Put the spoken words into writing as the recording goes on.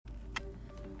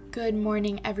Good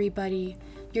morning, everybody.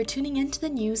 You're tuning into the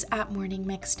news at Morning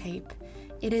Mixtape.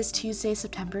 It is Tuesday,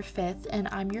 September 5th, and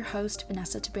I'm your host,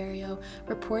 Vanessa Tiberio,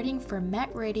 reporting for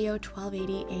Met Radio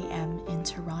 1280 AM in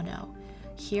Toronto.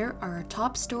 Here are our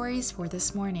top stories for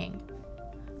this morning.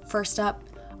 First up,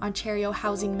 Ontario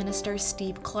Housing Minister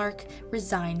Steve Clark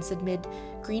resigns amid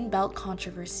Greenbelt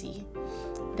controversy.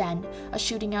 Then, a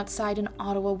shooting outside an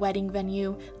Ottawa wedding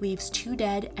venue leaves 2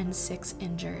 dead and 6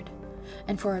 injured.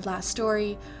 And for our last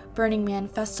story, Burning Man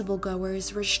festival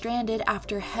goers were stranded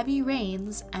after heavy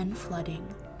rains and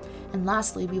flooding. And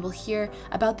lastly, we will hear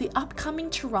about the upcoming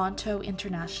Toronto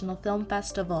International Film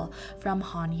Festival from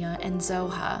Hania and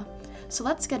Zoha. So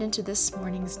let's get into this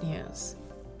morning's news.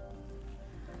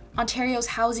 Ontario's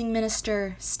Housing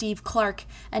Minister, Steve Clark,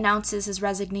 announces his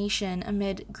resignation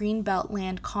amid Greenbelt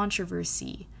land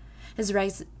controversy.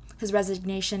 His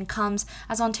resignation comes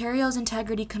as Ontario's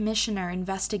Integrity Commissioner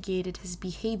investigated his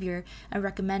behavior and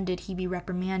recommended he be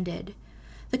reprimanded.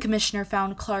 The commissioner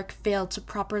found Clark failed to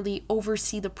properly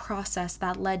oversee the process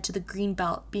that led to the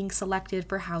Greenbelt being selected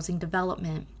for housing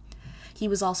development. He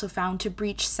was also found to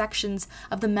breach sections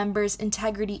of the Members'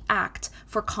 Integrity Act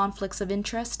for conflicts of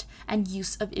interest and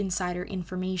use of insider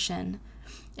information.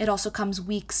 It also comes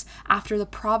weeks after the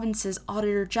province's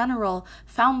Auditor General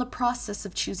found the process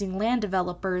of choosing land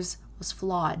developers was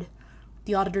flawed.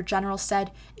 The Auditor General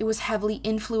said it was heavily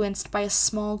influenced by a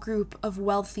small group of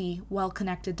wealthy,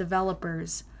 well-connected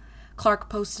developers. Clark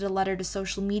posted a letter to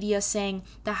social media saying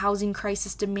the housing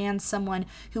crisis demands someone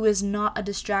who is not a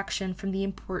distraction from the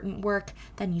important work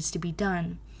that needs to be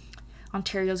done.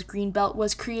 Ontario's Greenbelt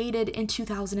was created in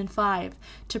 2005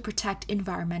 to protect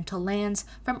environmental lands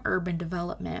from urban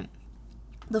development.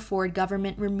 The Ford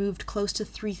government removed close to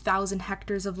 3,000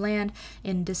 hectares of land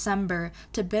in December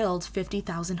to build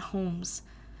 50,000 homes.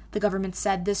 The government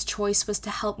said this choice was to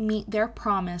help meet their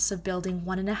promise of building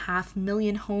 1.5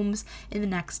 million homes in the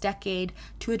next decade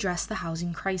to address the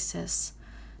housing crisis.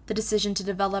 The decision to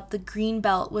develop the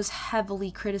Greenbelt was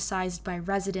heavily criticized by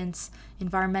residents,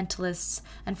 environmentalists,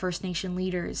 and First Nation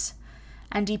leaders.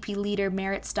 NDP leader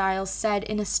Merritt Stiles said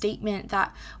in a statement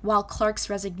that while Clark's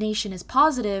resignation is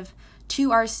positive,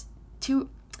 NDP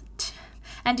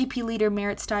leader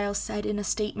Merritt Stiles said in a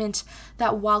statement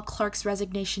that while Clark's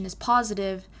resignation is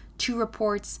positive, 2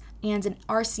 reports and an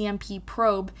RCMP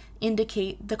probe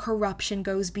indicate the corruption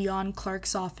goes beyond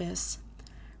Clark's office.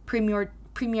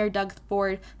 Premier Doug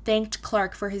Ford thanked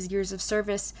Clark for his years of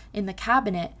service in the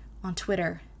cabinet on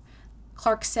Twitter.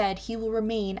 Clark said he will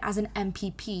remain as an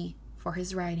MPP for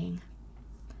his riding.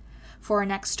 For our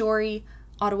next story,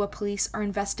 Ottawa police are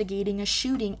investigating a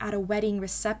shooting at a wedding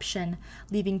reception,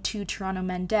 leaving 2 Toronto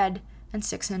men dead and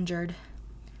 6 injured.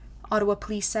 Ottawa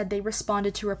police said they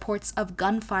responded to reports of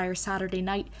gunfire Saturday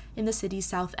night in the city's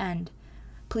south end.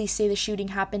 Police say the shooting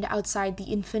happened outside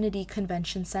the Infinity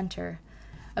Convention Centre.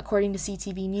 According to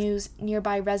CTV News,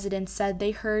 nearby residents said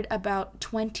they heard about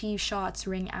 20 shots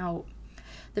ring out.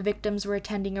 The victims were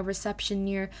attending a reception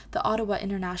near the Ottawa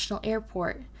International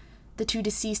Airport. The 2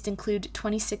 deceased include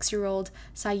 26-year-old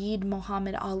Syed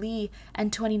Mohammed Ali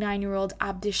and 29-year-old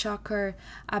Abdishakar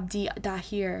Abdi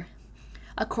Dahir.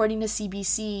 According to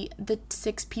CBC, the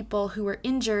 6 people who were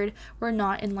injured were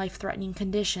not in life-threatening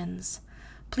conditions.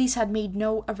 Police had made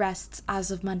no arrests as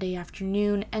of Monday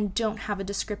afternoon and don't have a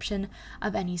description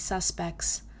of any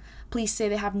suspects. Police say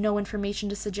they have no information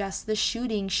to suggest the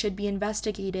shooting should be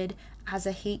investigated as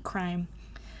a hate crime.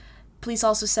 Police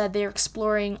also said they are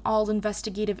exploring all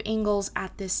investigative angles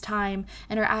at this time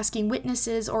and are asking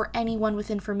witnesses or anyone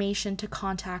with information to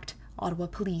contact Ottawa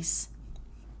Police.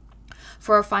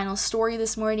 For our final story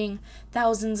this morning,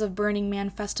 thousands of Burning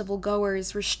Man festival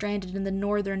goers were stranded in the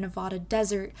northern Nevada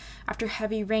desert after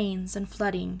heavy rains and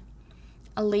flooding.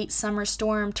 A late summer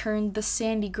storm turned the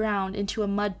sandy ground into a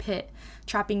mud pit,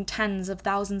 trapping tens of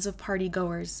thousands of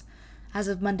partygoers. As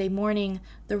of Monday morning,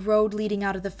 the road leading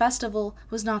out of the festival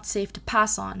was not safe to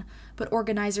pass on, but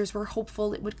organizers were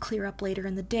hopeful it would clear up later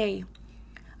in the day.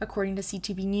 According to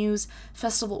CTV News,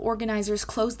 festival organizers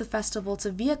closed the festival to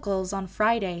vehicles on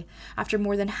Friday after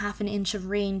more than half an inch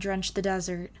of rain drenched the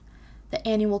desert. The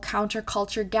annual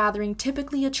counterculture gathering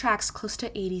typically attracts close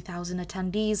to 80,000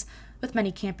 attendees, with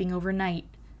many camping overnight.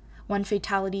 1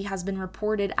 fatality has been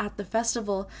reported at the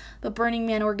festival, but Burning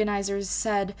Man organizers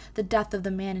said the death of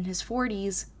the man in his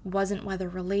 40s wasn't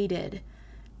weather-related.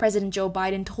 President Joe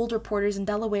Biden told reporters in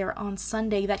Delaware on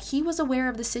Sunday that he was aware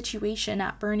of the situation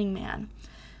at Burning Man.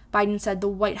 Biden said the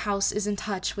White House is in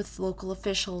touch with local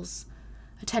officials.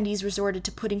 Attendees resorted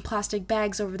to putting plastic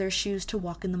bags over their shoes to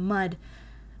walk in the mud.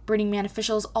 Burning Man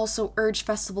officials also urged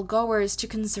festival goers to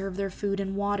conserve their food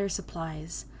and water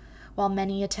supplies. While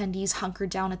many attendees hunkered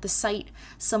down at the site,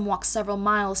 some walked several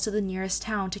miles to the nearest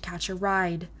town to catch a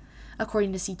ride.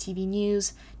 According to CTV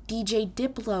News, DJ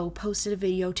Diplo posted a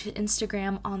video to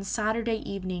Instagram on Saturday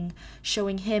evening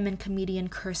showing him and comedian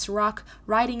Chris Rock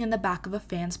riding in the back of a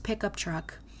fan's pickup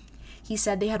truck. He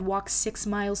said they had walked 6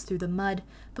 miles through the mud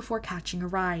before catching a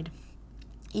ride.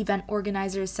 Event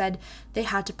organizers said they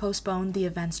had to postpone the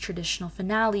event's traditional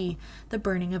finale, the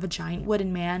burning of a giant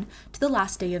wooden man, to the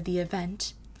last day of the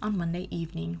event on Monday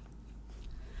evening.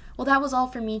 Well, that was all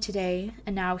for me today,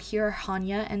 and now here are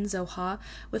Hania and Zoha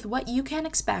with what you can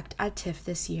expect at TIFF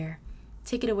this year.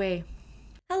 Take it away.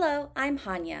 Hello, I'm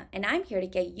Hania, and I'm here to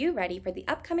get you ready for the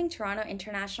upcoming Toronto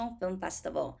International Film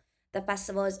Festival. The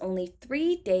festival is only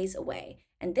 3 days away,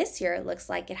 and this year it looks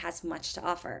like it has much to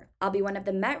offer. I'll be one of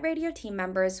the Met Radio team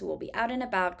members who will be out and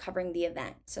about covering the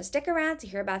event, so stick around to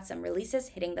hear about some releases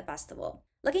hitting the festival.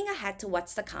 Looking ahead to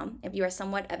what's to come, if you are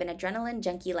somewhat of an adrenaline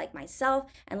junkie like myself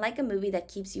and like a movie that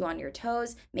keeps you on your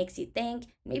toes, makes you think,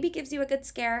 maybe gives you a good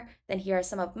scare, then here are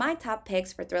some of my top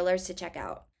picks for thrillers to check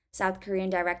out. South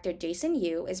Korean director Jason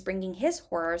Yu is bringing his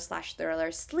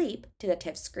horror/thriller Sleep to the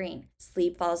TIFF screen.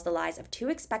 Sleep follows the lives of 2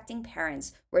 expecting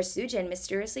parents, where Soo-jin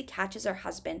mysteriously catches her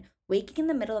husband waking in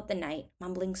the middle of the night,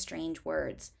 mumbling strange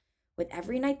words. With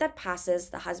every night that passes,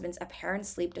 the husband's apparent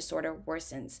sleep disorder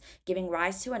worsens, giving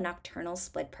rise to a nocturnal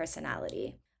split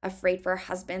personality. Afraid for her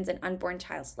husband's and unborn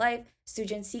child's life,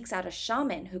 Soo-jin seeks out a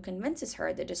shaman who convinces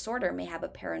her the disorder may have a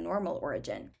paranormal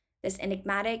origin. This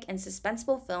enigmatic and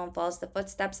suspenseful film follows the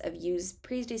footsteps of Yu's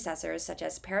predecessors such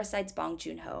as Parasite's Bong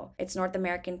Joon-ho. Its North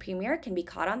American premiere can be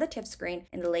caught on the TIFF screen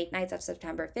in the late nights of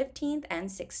September 15th and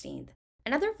 16th.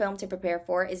 Another film to prepare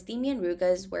for is Demian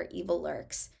Ruga's Where Evil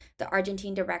Lurks. The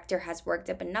Argentine director has worked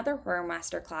up another horror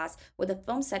masterclass with a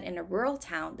film set in a rural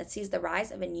town that sees the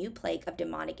rise of a new plague of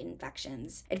demonic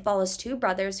infections. It follows 2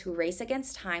 brothers who race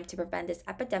against time to prevent this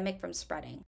epidemic from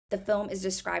spreading. The film is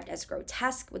described as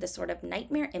grotesque with a sort of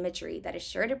nightmare imagery that is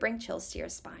sure to bring chills to your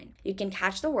spine. You can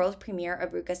catch the world premiere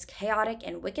of Ruga's chaotic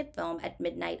and wicked film at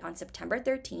midnight on September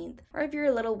 13th, or if you're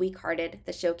a little weak-hearted,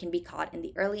 the show can be caught in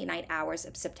the early night hours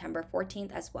of September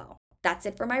 14th as well. That's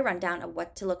it for my rundown of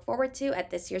what to look forward to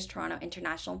at this year's Toronto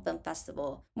International Film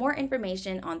Festival. More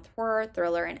information on horror,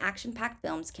 thriller, and action-packed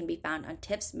films can be found on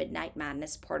TIFF's Midnight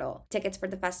Madness portal. Tickets for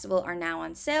the festival are now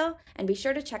on sale, and be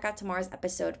sure to check out tomorrow's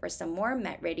episode for some more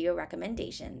Met Radio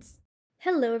recommendations.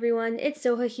 Hello everyone, it's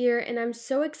Zoha here, and I'm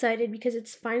so excited because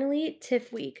it's finally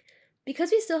TIFF week. Because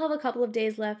we still have a couple of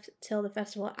days left till the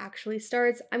festival actually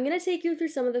starts, I'm going to take you through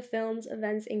some of the films,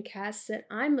 events, and casts that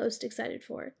I'm most excited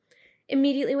for.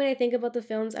 Immediately when I think about the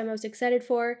films I'm most excited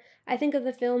for, I think of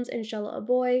the films Inshallah a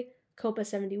Boy, Copa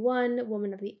 71,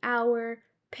 Woman of the Hour,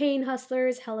 Pain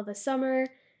Hustlers, Hell of a Summer,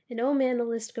 and oh man, the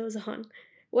list goes on.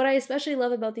 What I especially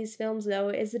love about these films, though,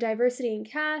 is the diversity in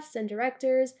casts and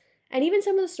directors, and even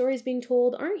some of the stories being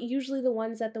told aren't usually the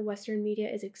ones that the Western media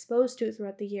is exposed to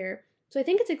throughout the year, so I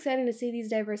think it's exciting to see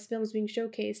these diverse films being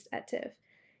showcased at TIFF.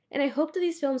 And I hope that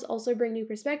these films also bring new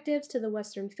perspectives to the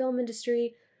Western film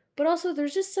industry, but also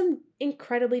there's just some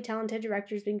incredibly talented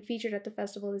directors being featured at the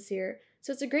festival this year,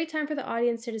 so it's a great time for the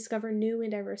audience to discover new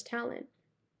and diverse talent.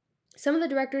 Some of the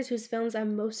directors whose films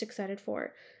I'm most excited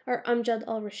for are Amjad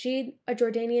Al-Rashid, a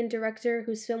Jordanian director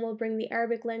whose film will bring the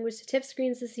Arabic language to TIFF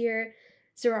screens this year,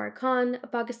 Zarar Khan, a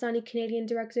Pakistani-Canadian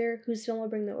director whose film will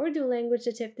bring the Urdu language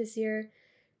to TIFF this year,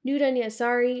 Nuda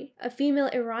Niasari, a female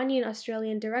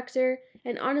Iranian-Australian director,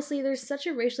 and honestly, there's such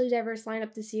a racially diverse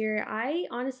lineup this year, I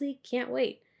honestly can't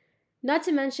wait. Not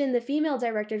to mention the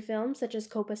female-directed films such as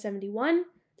Copa 71,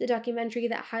 the documentary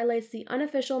that highlights the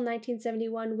unofficial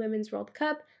 1971 Women's World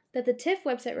Cup that the TIFF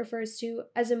website refers to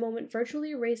as a moment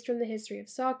virtually erased from the history of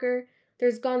soccer.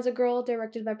 There's Gonza Girl,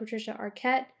 directed by Patricia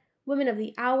Arquette, Women of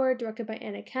the Hour, directed by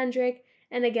Anna Kendrick,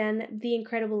 and again, the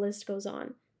incredible list goes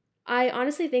on. I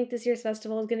honestly think this year's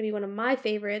festival is going to be one of my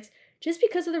favorites just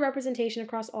because of the representation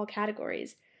across all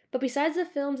categories. But besides the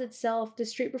films itself, the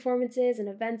street performances and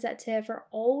events at TIFF are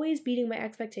always beating my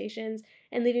expectations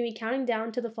and leaving me counting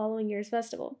down to the following year's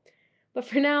festival. But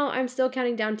for now, I'm still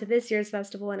counting down to this year's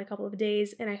festival in a couple of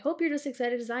days, and I hope you're just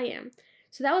excited as I am.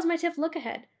 So that was my TIFF look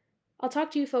ahead. I'll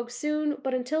talk to you folks soon,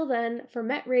 but until then, for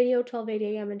Met Radio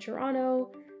 1280 AM in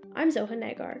Toronto, I'm Zoha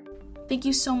Naghar. Thank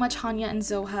you so much, Hania and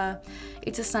Zoha.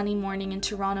 It's a sunny morning in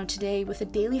Toronto today with a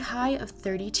daily high of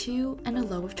 32 and a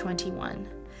low of 21.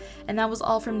 And that was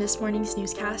all from this morning's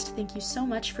newscast. Thank you so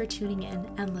much for tuning in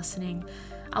and listening.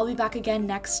 I'll be back again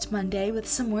next Monday with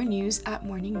some more news at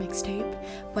Morning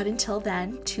Mixtape. But until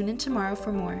then, tune in tomorrow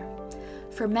for more.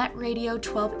 For Met Radio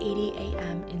 1280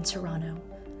 AM in Toronto,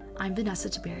 I'm Vanessa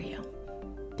Tiberio.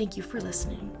 Thank you for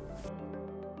listening.